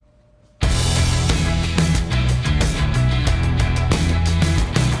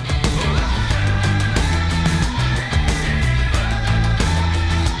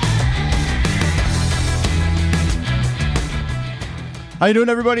How you doing,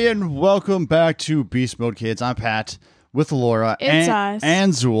 everybody? And welcome back to Beast Mode Kids. I'm Pat with Laura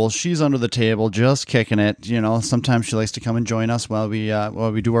and Zool. She's under the table, just kicking it. You know, sometimes she likes to come and join us while we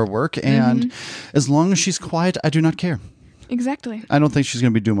do our work. And as long as she's quiet, I do not care. Exactly. I don't think she's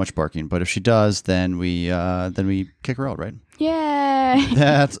going to be doing much barking, but if she does, then we kick her out, right? Yay!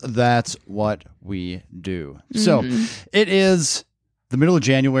 That's what we do. So it is the middle of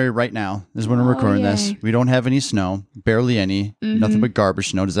January right now is when we're recording this. We don't have any snow, barely any, nothing but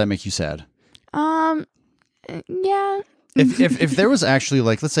garbage snow. Does that make you sad? Yeah. If there was actually,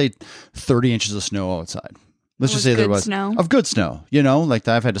 like, let's say 30 inches of snow outside. Let's just say there was snow. Of good snow, you know, like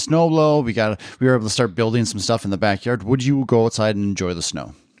I've had a snow blow. We were able to start building some stuff in the backyard. Would you go outside and enjoy the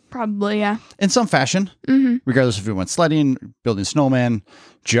snow? Probably, yeah. In some fashion, regardless if you went sledding, building snowman,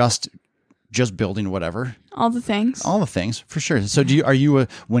 just building whatever. All the things, for sure. So are you a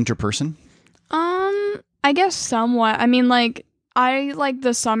winter person? I guess somewhat. I mean, like, I like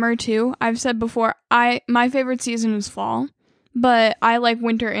the summer too. I've said before, my favorite season is fall. But I like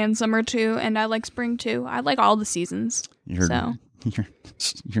winter and summer too, and I like spring too. I like all the seasons. You're the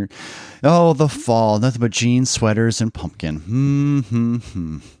fall, nothing but jeans, sweaters, and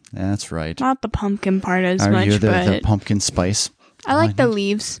pumpkin. That's right. Not the pumpkin part as much, you but the pumpkin spice? I like the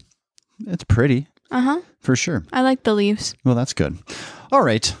leaves. It's pretty. For sure. I like the leaves. Well, that's good. All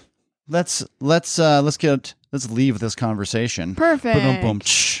right, let's leave this conversation. Perfect. Boom,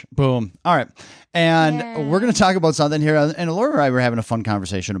 boom. All right. And we're going to talk about something here. And Laura and I were having a fun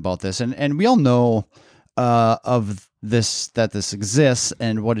conversation about this. And we all know of this, that this exists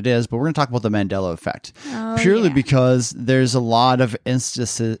and what it is. But we're going to talk about the Mandela effect. Purely because there's a lot of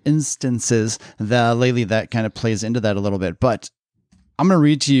instances that lately that kind of plays into that a little bit. But I'm going to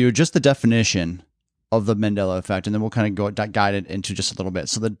read to you just the definition of the Mandela effect, and then we'll kind of guide it into just a little bit.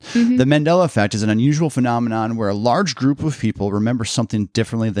 So the Mandela effect is an unusual phenomenon where a large group of people remember something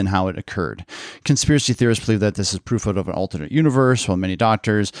differently than how it occurred. Conspiracy theorists believe that this is proof of an alternate universe, while many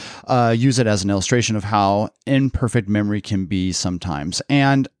doctors use it as an illustration of how imperfect memory can be sometimes.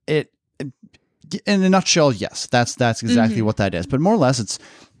 And it in a nutshell, yes, that's exactly what that is. But more or less, it's,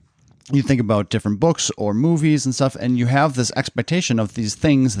 you think about different books or movies and stuff, and you have this expectation of these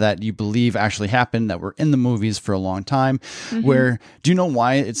things that you believe actually happened that were in the movies for a long time. Where, do you know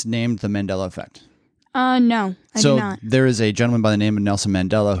why it's named the Mandela effect? No, I do not. There is a gentleman by the name of Nelson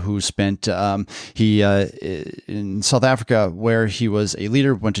Mandela who spent in South Africa, where he was a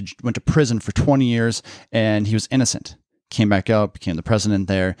leader, went to prison for 20 years, and he was innocent. Came back out, became the president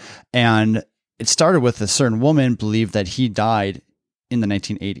there, and it started with a certain woman believed that he died in the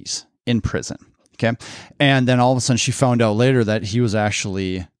 1980s. In prison. Okay. And then all of a sudden she found out later that he was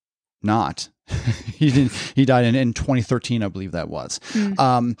actually not. He died in 2013, I believe that was.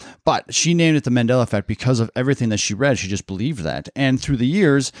 But she named it the Mandela effect because of everything that she read. She just believed that. And through the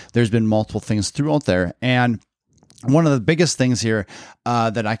years, there's been multiple things throughout there. And one of the biggest things here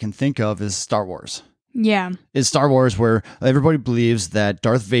that I can think of is Star Wars. Yeah. Is Star Wars, where everybody believes that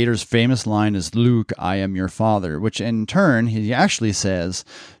Darth Vader's famous line is, "Luke, I am your father," which in turn, he actually says,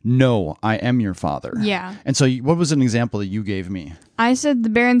 "No, I am your father." Yeah. And so what was an example that you gave me? I said the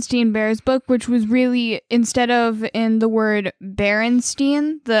Berenstain Bears book, which was really, instead of in the word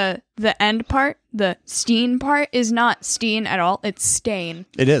Berenstein, the end part, the Steen part is not Steen at all. It's Stain.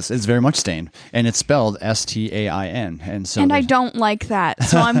 It is. It's very much Stain. And it's spelled Stainn. And I don't like that.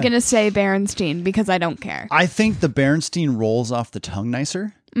 So I'm going to say Berenstein because I don't care. I think the Berenstein rolls off the tongue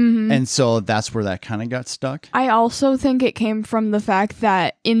nicer. And so that's where that kind of got stuck. I also think it came from the fact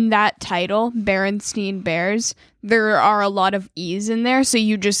that in that title, Berenstein Bears, there are a lot of E's in there, so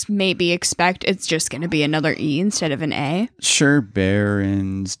you just maybe expect it's just going to be another E instead of an A. Sure,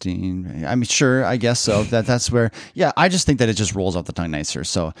 Berenstein. I mean, sure, I guess so. That's where, yeah, I just think that it just rolls off the tongue nicer.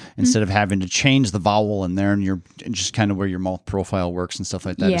 So instead of having to change the vowel in there, and you're just kind of where your mouth profile works and stuff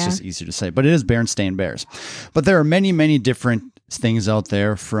like that, it's just easier to say. But it is Berenstain Bears. But there are many, many different things out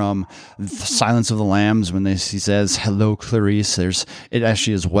there, from Silence of the Lambs when he says hello Clarice. It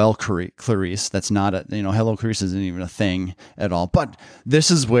actually is well Clarice. That's not hello Clarice isn't even a thing at all. But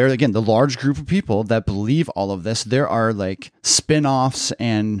this is where, again, the large group of people that believe all of this, there are like spin-offs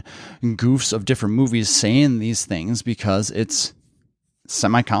and goofs of different movies saying these things because it's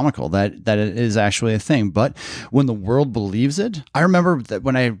semi-comical that it is actually a thing. But when the world believes it, I remember that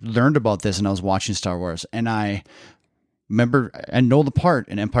when I learned about this and I was watching Star Wars, and I remember, I know the part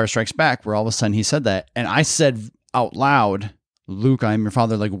in Empire Strikes Back where all of a sudden he said that, and I said out loud, "Luke, I am your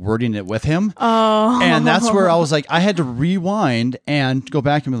father," like wording it with him. Oh. And that's where I was like, I had to rewind and go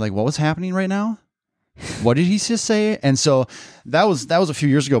back and be like, what was happening right now? What did he just say? And so that was a few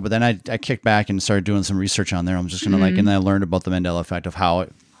years ago, but then I kicked back and started doing some research on there. I'm just going to and then I learned about the Mandela effect of how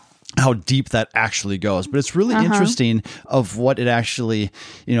deep that actually goes. But it's really interesting of what it actually,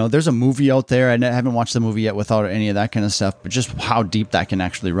 there's a movie out there, and I haven't watched the movie yet without any of that kind of stuff, but just how deep that can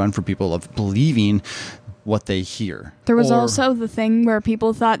actually run for people of believing what they hear. There was also the thing where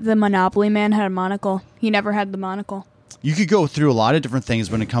people thought the Monopoly man had a monocle. He never had the monocle. You could go through a lot of different things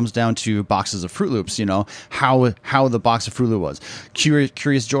when it comes down to boxes of Fruit Loops, how the box of Fruit Loop was.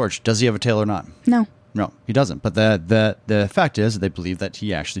 Curious George, does he have a tail or not? No, he doesn't. But the fact is they believe that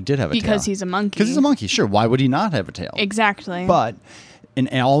he actually did have a tail. Because he's a monkey. Because he's a monkey, sure. Why would he not have a tail? Exactly. But in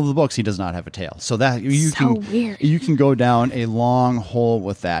all of the books, he does not have a tail. So that weird. You can go down a long hole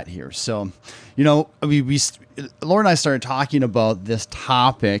with that here. So, Laura and I started talking about this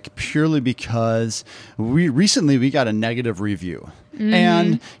topic purely because we got a negative review. Mm-hmm.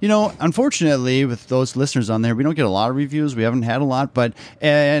 And, unfortunately, with those listeners on there, we don't get a lot of reviews. We haven't had a lot,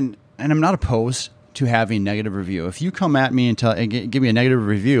 and I'm not opposed to having negative review. If you come at me and give me a negative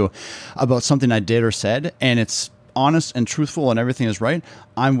review about something I did or said, and it's honest and truthful and everything is right,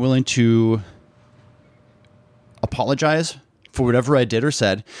 I'm willing to apologize for whatever I did or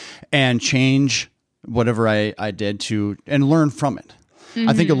said and change whatever I did to and learn from it. Mm-hmm.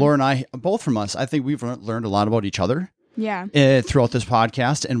 I think Laura and I, both from us, I think we've learned a lot about each other. Yeah. Throughout this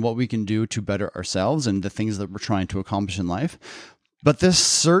podcast and what we can do to better ourselves and the things that we're trying to accomplish in life. But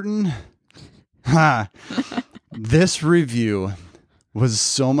this review was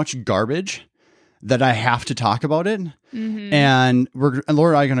so much garbage that I have to talk about it. Mm-hmm. And Laura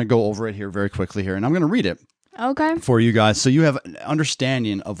and I are going to go over it here very quickly here, and I'm going to read it. Okay. For you guys, so you have an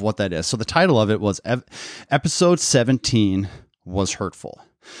understanding of what that is. So the title of it was Episode 17 was hurtful.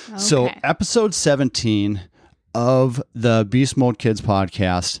 Okay. So Episode 17 of the Beast Mode Kids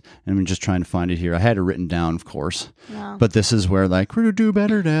podcast, and I'm just trying to find it here. I had it written down, of course. Wow. But this is where we're to do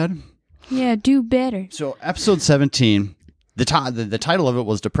better, Dad. Yeah, do better. So episode 17, the title of it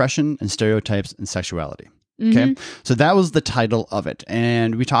was Depression and Stereotypes and Sexuality. Okay. Mm-hmm. So that was the title of it.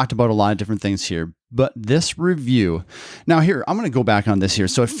 And we talked about a lot of different things here. But this review, now here, I'm going to go back on this here.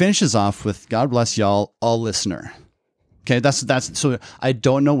 So it finishes off with, God bless y'all, a listener. Okay. That's so I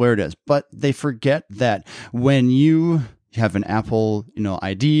don't know where it is, but they forget that when you have an Apple,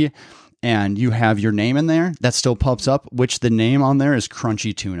 ID and you have your name in there, that still pops up, which the name on there is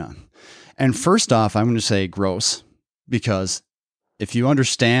Crunchy Tuna. And first off, I'm going to say gross, because if you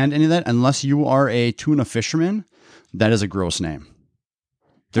understand any of that, unless you are a tuna fisherman, that is a gross name.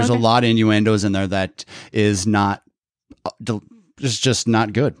 There's a lot of innuendos in there that is not, it's just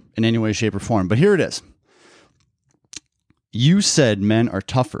not good in any way, shape, or form. But here it is. You said men are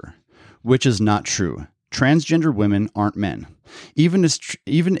tougher, which is not true. Transgender women aren't men. Even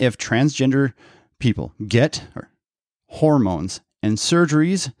if transgender people get hormones and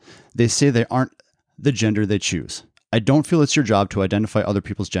surgeries, they say they aren't the gender they choose. I don't feel it's your job to identify other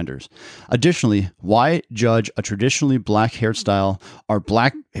people's genders. Additionally, why judge a traditionally black hairstyle? Are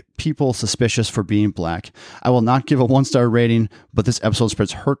black people suspicious for being black? I will not give a 1-star rating, but this episode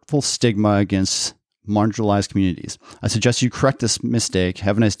spreads hurtful stigma against marginalized communities. I suggest you correct this mistake.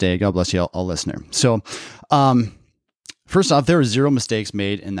 Have a nice day. God bless you, all listener. So, first off, there were 0 mistakes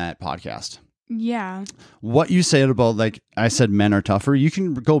made in that podcast. Yeah. What you said about, I said men are tougher, you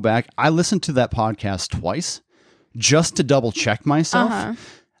can go back. I listened to that podcast twice just to double check myself. Uh-huh.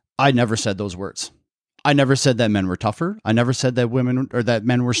 I never said those words. I never said that men were tougher. I never said that that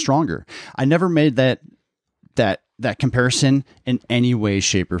men were stronger. I never made that comparison in any way,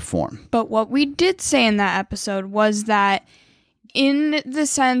 shape, or form. But what we did say in that episode was that in the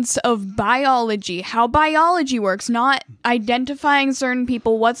sense of biology, how biology works, not identifying certain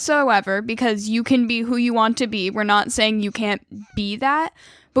people whatsoever, because you can be who you want to be. We're not saying you can't be that,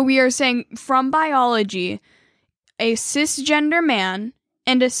 but we are saying from biology, a cisgender man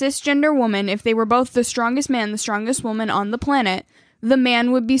and a cisgender woman, if they were both the strongest man, the strongest woman on the planet, the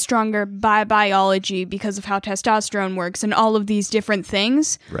man would be stronger by biology because of how testosterone works and all of these different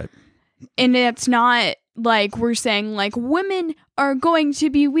things. Right. And it's not like we're saying women are going to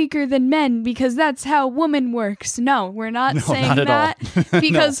be weaker than men because that's how woman works. No, we're not saying not that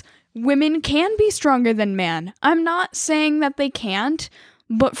because women can be stronger than man. I'm not saying that they can't,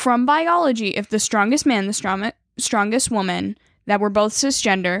 but from biology, if the strongest man, the strongest woman that were both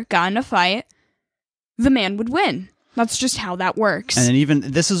cisgender got in a fight, the man would win. That's just how that works. And even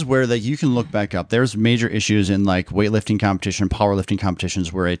this is where you can look back up. There's major issues in weightlifting competition, powerlifting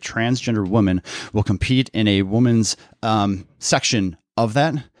competitions, where a transgender woman will compete in a woman's section of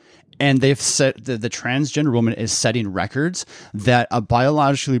that. And they've set the transgender woman is setting records that a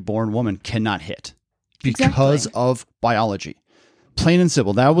biologically born woman cannot hit. because of biology. Plain and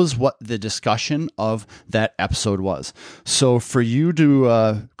simple. That was what the discussion of that episode was. So for you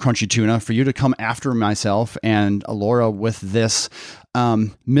to, Crunchy Tuna, for you to come after myself and Alora with this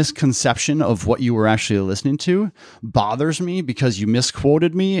misconception of what you were actually listening to bothers me, because you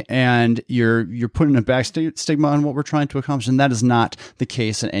misquoted me and you're putting a back stigma on what we're trying to accomplish. And that is not the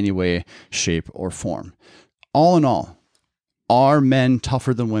case in any way, shape, or form. All in all, are men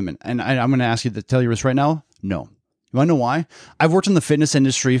tougher than women? And I'm going to ask you to tell you this right now. No. You want to know why? I've worked in the fitness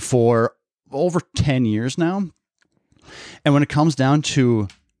industry for over 10 years now. And when it comes down to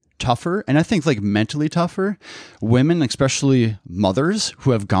tougher, and I think like mentally tougher, women, especially mothers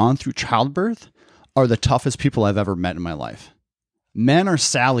who have gone through childbirth, are the toughest people I've ever met in my life. Men are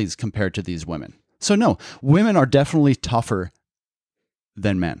Sallies compared to these women. So no, women are definitely tougher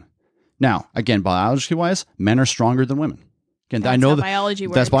than men. Now, again, biologically-wise, men are stronger than women. Again, That's I know how that biology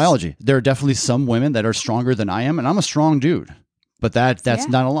works. that's biology. There are definitely some women that are stronger than I am, and I'm a strong dude. But that's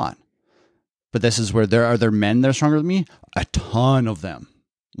not a lot. But this is where are there men that are stronger than me? A ton of them.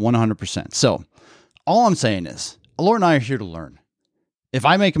 100%. So all I'm saying is, Alora and I are here to learn. If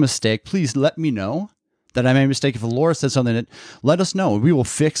I make a mistake, please let me know that I made a mistake. If Alora said something, let us know. We will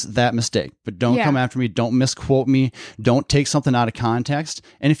fix that mistake. But don't come after me. Don't misquote me. Don't take something out of context.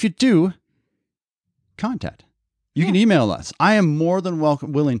 And if you do, contact. You can email us. I am more than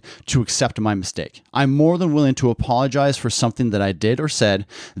willing to accept my mistake. I'm more than willing to apologize for something that I did or said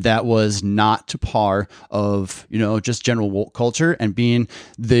that was not to par of, just general woke culture and being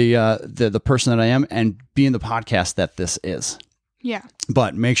the person that I am and being the podcast that this is. Yeah.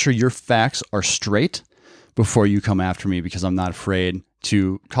 But make sure your facts are straight before you come after me, because I'm not afraid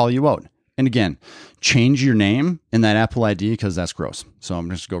to call you out. And again, change your name in that Apple ID, because that's gross. So I'm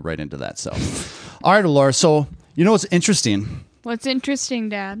just going to go right into that. So, all right, Alora. So, what's interesting? What's interesting,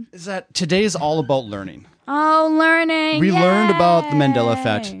 Dad? Is that today is all about learning. Oh, learning. We Yay! learned about the Mandela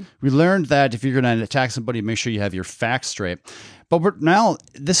effect. We learned that if you're going to attack somebody, make sure you have your facts straight. But now,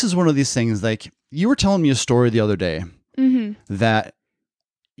 this is one of these things, like you were telling me a story the other day that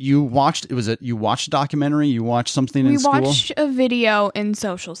you watched. You watched a documentary? You watched something in school? We watched a video in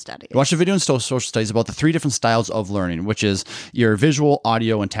social studies. You watched a video in social studies about the 3 different styles of learning, which is your visual,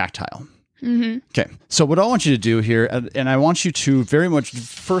 audio, and tactile. Okay, so what I want you to do here, and I want you to very much,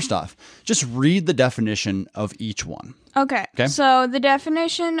 first off, just read the definition of each one. Okay, so the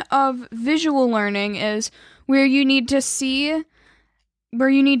definition of visual learning is where you need to see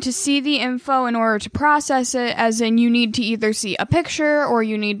the info in order to process it, as in you need to either see a picture or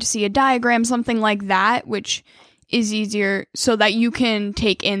you need to see a diagram, something like that, which is easier so that you can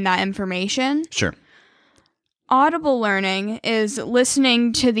take in that information. Sure. Audible learning is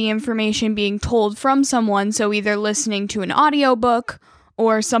listening to the information being told from someone, so either listening to an audiobook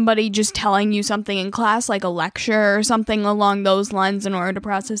or somebody just telling you something in class, like a lecture or something along those lines in order to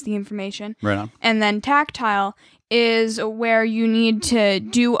process the information. Right on. And then tactile is where you need to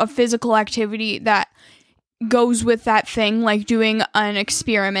do a physical activity that goes with that thing, like doing an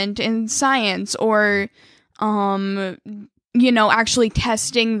experiment in science or actually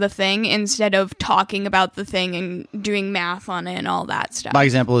testing the thing instead of talking about the thing and doing math on it and all that stuff. My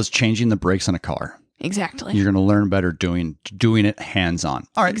example is changing the brakes on a car. Exactly. You're going to learn better doing it hands-on.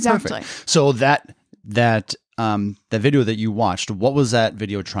 All right, exactly. Perfect. So that video that you watched, what was that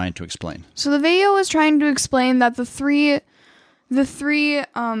video trying to explain? So the video was trying to explain that the three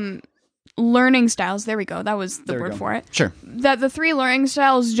learning styles, there we go, that was the word for it. Sure. That the 3 learning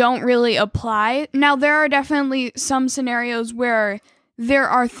styles don't really apply. Now, there are definitely some scenarios where there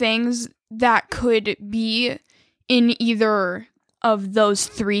are things that could be in either of those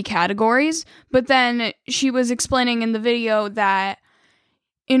 3 categories, but then she was explaining in the video that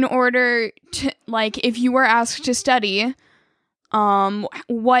in order to, if you were asked to study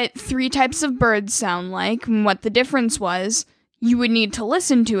what 3 types of birds sound like and what the difference was, you would need to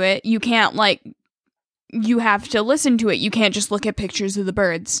listen to it. You can't, you have to listen to it. You can't just look at pictures of the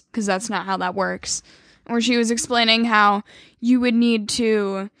birds, because that's not how that works. Or she was explaining how you would need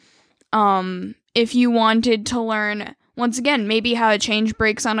to, if you wanted to learn, once again, maybe how to change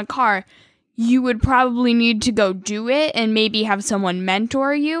brakes on a car, you would probably need to go do it and maybe have someone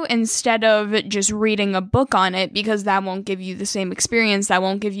mentor you instead of just reading a book on it, because that won't give you the same experience. That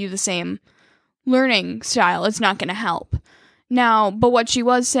won't give you the same learning style. It's not going to help. Now, but what she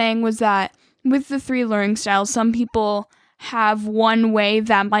was saying was that with the 3 learning styles, some people have one way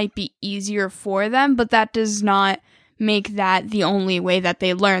that might be easier for them, but that does not make that the only way that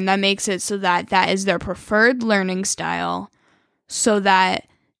they learn. That makes it so that that is their preferred learning style, so that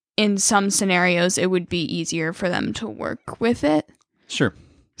in some scenarios it would be easier for them to work with it. Sure.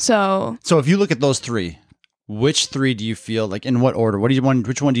 So if you look at those three, which three do you feel like, in what order? Which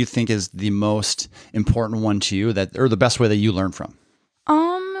one do you think is the most important one to you, or the best way that you learn from?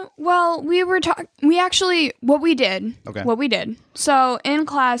 Well, what we did. So in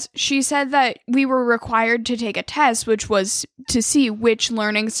class, she said that we were required to take a test, which was to see which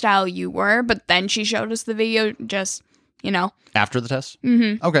learning style you were. But then she showed us the video just, after the test?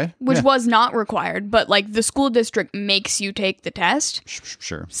 Mm-hmm. Okay. Which was not required, but like the school district makes you take the test.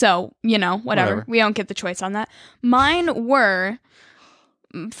 Sure. So, whatever. We don't get the choice on that. Mine were...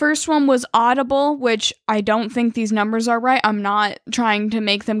 First one was Audible, which I don't think these numbers are right. I'm not trying to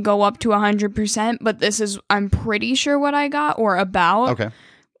make them go up to 100%, but this is, I'm pretty sure what I got, or about. Okay.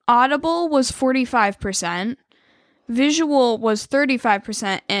 Audible was 45%, visual was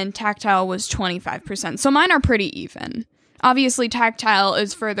 35%, and tactile was 25%. So mine are pretty even. Obviously, tactile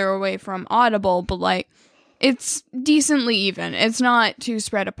is further away from Audible, but it's decently even. It's not too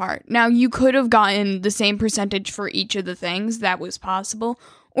spread apart. Now, you could have gotten the same percentage for each of the things. That was possible.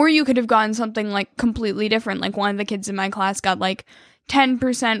 Or you could have gotten something completely different. Like one of the kids in my class got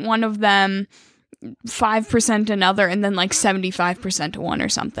 10% one of them, 5% another, and then 75% to one or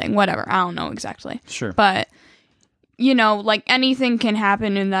something. Whatever. I don't know exactly. Sure. But, anything can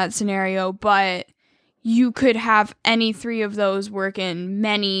happen in that scenario, but you could have any three of those work in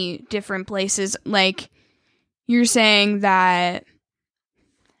many different places. You're saying that,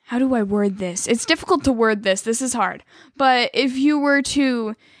 how do I word this? It's difficult to word this. This is hard. But if you were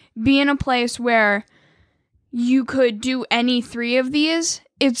to be in a place where you could do any three of these,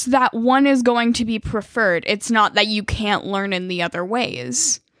 it's that one is going to be preferred. It's not that you can't learn in the other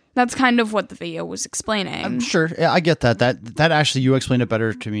ways. That's kind of what the video was explaining. I'm sure. Yeah, I get that. That actually, you explained it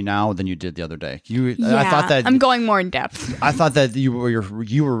better to me now than you did the other day. I thought that I'm going more in depth. I thought that you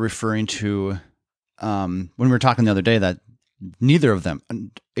were referring to when we were talking the other day that neither of them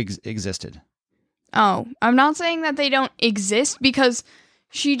existed. Oh, I'm not saying that they don't exist, because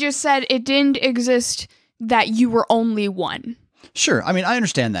she just said it didn't exist that you were only one. Sure. I mean, I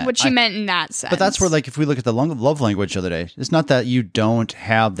understand that. What she meant in that sense. But that's where, if we look at the love language the other day, it's not that you don't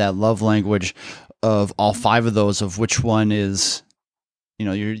have that love language of all five of those, of which one is,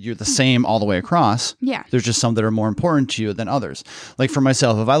 you're the same all the way across. Yeah. There's just some that are more important to you than others. Like for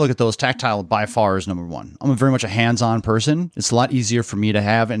myself, if I look at those, tactile by far is number one. I'm very much a hands-on person. It's a lot easier for me to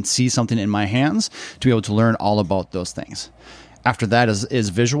have and see something in my hands to be able to learn all about those things. After that is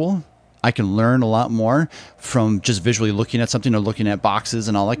visual. I can learn a lot more from just visually looking at something or looking at boxes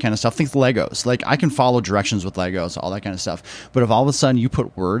and all that kind of stuff. Think Legos. I can follow directions with Legos, all that kind of stuff. But if all of a sudden you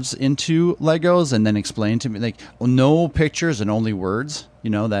put words into Legos and then explain to me, no pictures and only words,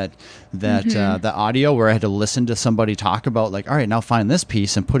 the audio where I had to listen to somebody talk about, all right, now find this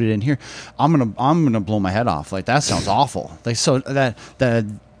piece and put it in here. I'm gonna blow my head off. That sounds awful. So that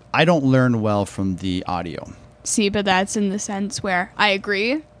I don't learn well from the audio. See, but that's in the sense where I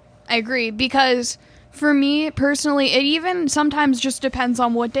agree, because for me personally, it even sometimes just depends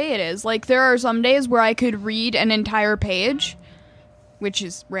on what day it is. There are some days where I could read an entire page, which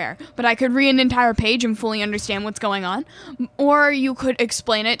is rare, but I could read an entire page and fully understand what's going on. Or you could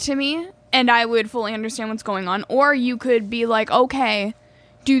explain it to me and I would fully understand what's going on. Or you could be okay,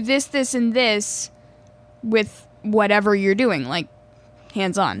 do this, this, and this with whatever you're doing,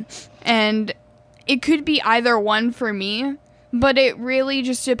 hands-on. And it could be either one for me. But it really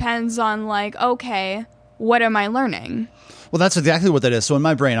just depends on okay, what am I learning? Well, that's exactly what that is. So in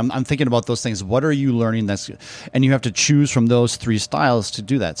my brain, I'm thinking about those things. What are you learning? And you have to choose from those three styles to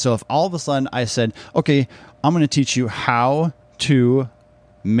do that. So if all of a sudden I said, okay, I'm going to teach you how to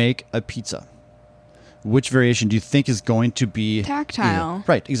make a pizza. Which variation do you think is going to be tactile?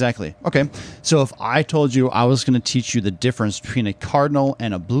 Right, exactly. Okay. So if I told you I was going to teach you the difference between a cardinal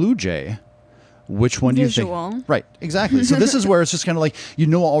and a blue jay, which one do you think? Right, exactly. So this is where it's just kind of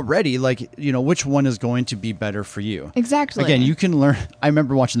already, which one is going to be better for you. Exactly. Again, you can learn. I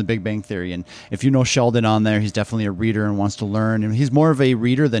remember watching The Big Bang Theory, and if you know Sheldon on there, he's definitely a reader and wants to learn. And he's more of a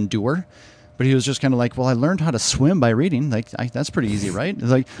reader than doer. But he was just kind of well, I learned how to swim by reading. That's pretty easy, right?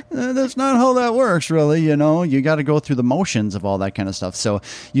 It's that's not how that works, really. You got to go through the motions of all that kind of stuff. So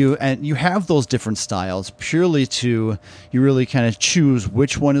you have those different styles purely you really kind of choose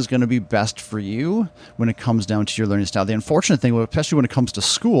which one is going to be best for you when it comes down to your learning style. The unfortunate thing, especially when it comes to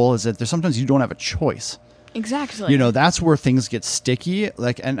school, is that sometimes you don't have a choice. Exactly. That's where things get sticky.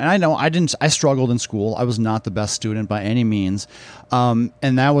 And I know I struggled in school. I was not the best student by any means. And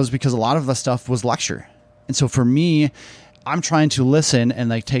that was because a lot of the stuff was lecture. And so for me, I'm trying to listen and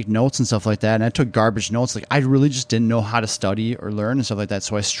like take notes and stuff like that. And I took garbage notes. Like I really just didn't know how to study or learn and stuff like that.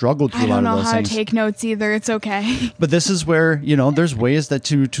 So I struggled through a lot of those things. I don't know how to take notes either. It's okay. But this is where, there's ways that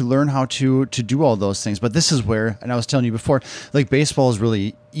to learn how to do all those things. But this is where, and I was telling you before, like baseball is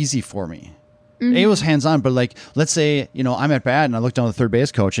really easy for me. It was hands-on, but like, let's say, I'm at bat and I look down the third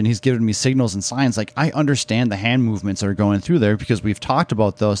base coach and he's giving me signals and signs. Like I understand the hand movements that are going through there because we've talked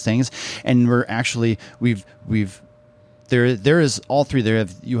about those things, and we're actually, there is all three.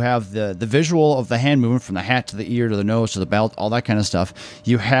 You have the visual of the hand movement from the hat to the ear to the nose to the belt, all that kind of stuff.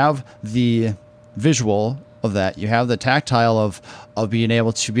 You have the visual of that. You have the tactile of being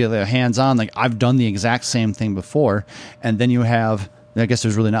able to be hands-on. Like I've done the exact same thing before. And then you have, I guess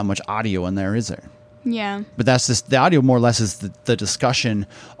there's really not much audio in there, is there? Yeah. But that's the audio more or less is the discussion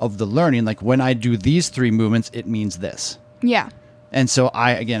of the learning. Like when I do these three movements, it means this. Yeah. And so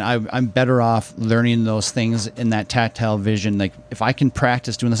I'm better off learning those things in that tactile vision. Like if I can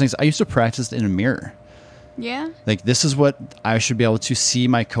practice doing those things, I used to practice in a mirror. Yeah. Like this is what I should be able to see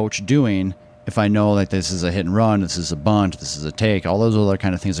my coach doing if I know like this is a hit and run, this is a bunt, this is a take, all those other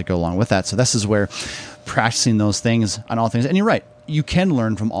kind of things that go along with that. So this is where practicing those things on all things. And you're right, you can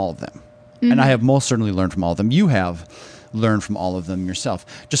learn from all of them. And I have most certainly learned from all of them. You have learned from all of them yourself.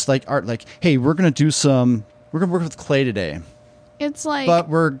 Just like art, like, hey, we're going to work with clay today. It's like, but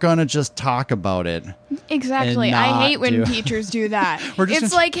we're gonna just talk about it. Exactly. I hate when teachers do that.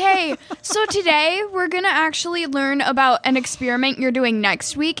 It's like, hey, so today we're gonna actually learn about an experiment you're doing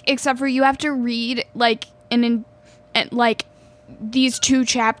next week, except for you have to read like these 2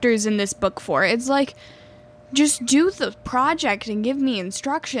 chapters in this book for it. It's like, just do the project and give me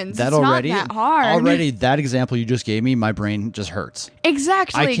instructions. It's not that hard. Already, that example you just gave me, my brain just hurts.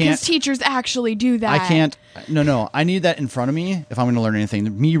 Exactly, because teachers actually do that. I can't. No. I need that in front of me if I'm going to learn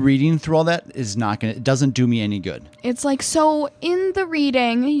anything. Me reading through all that is not going to. It doesn't do me any good. It's like, so in the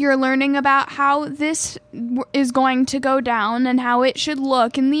reading, you're learning about how this is going to go down and how it should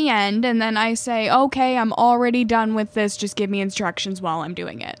look in the end. And then I say, okay, I'm already done with this. Just give me instructions while I'm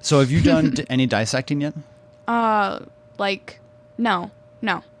doing it. So have you done any dissecting yet? No.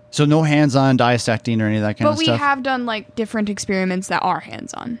 So no hands-on dissecting or any of that kind of stuff? But we have done, like, different experiments that are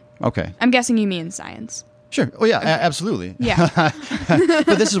hands-on. Okay. I'm guessing you mean science. Sure. Oh, yeah, absolutely. Yeah.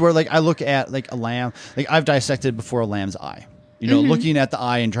 But this is where, like, I look at, like, a lamb. Like, I've dissected before a lamb's eye. Looking at the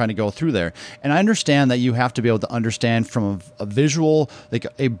eye and trying to go through there. And I understand that you have to be able to understand from a visual, like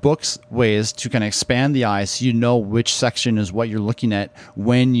a book's ways to kind of expand the eye so you know which section is what you're looking at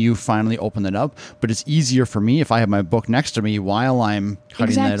when you finally open it up. But it's easier for me if I have my book next to me while I'm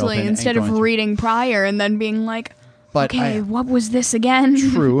cutting that open. Exactly, instead of reading prior and then being like, what was this again?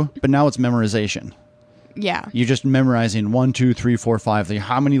 True, but now it's memorization. Yeah. You're just memorizing 1, 2, 3, 4, 5. Like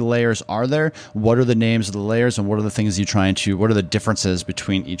how many layers are there? What are the names of the layers? And what are the things what are the differences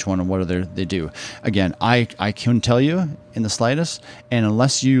between each one and what they do? Again, I couldn't tell you in the slightest. And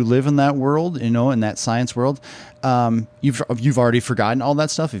unless you live in that world, in that science world, you've already forgotten all that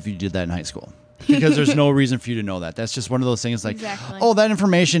stuff if you did that in high school. Because there's no reason for you to know that. That's just one of those things like, oh, that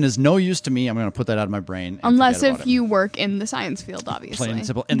information is no use to me. I'm going to put that out of my brain. Unless if you work in the science field, obviously. Plain and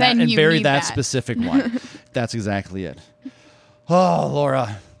simple. And that specific one. That's exactly it. Oh,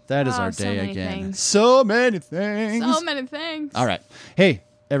 Laura, that is our day again. So many things. So many things. All right. Hey,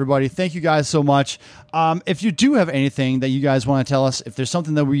 everybody, thank you guys so much. If you do have anything that you guys want to tell us, if there's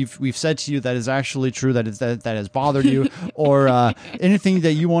something that we've said to you that is actually true, that has bothered you, or anything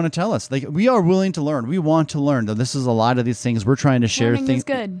that you want to tell us, like we are willing to learn. We want to learn. This is a lot of these things we're trying to share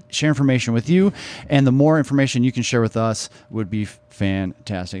share information with you, and the more information you can share with us would be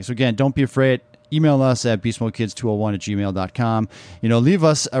fantastic. So again, don't be afraid. Email us at beastmodekids201@gmail.com. Leave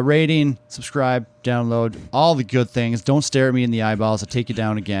us a rating, subscribe, download, all the good things. Don't stare at me in the eyeballs. I'll take you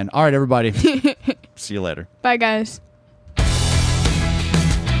down again. All right, everybody. See you later. Bye, guys.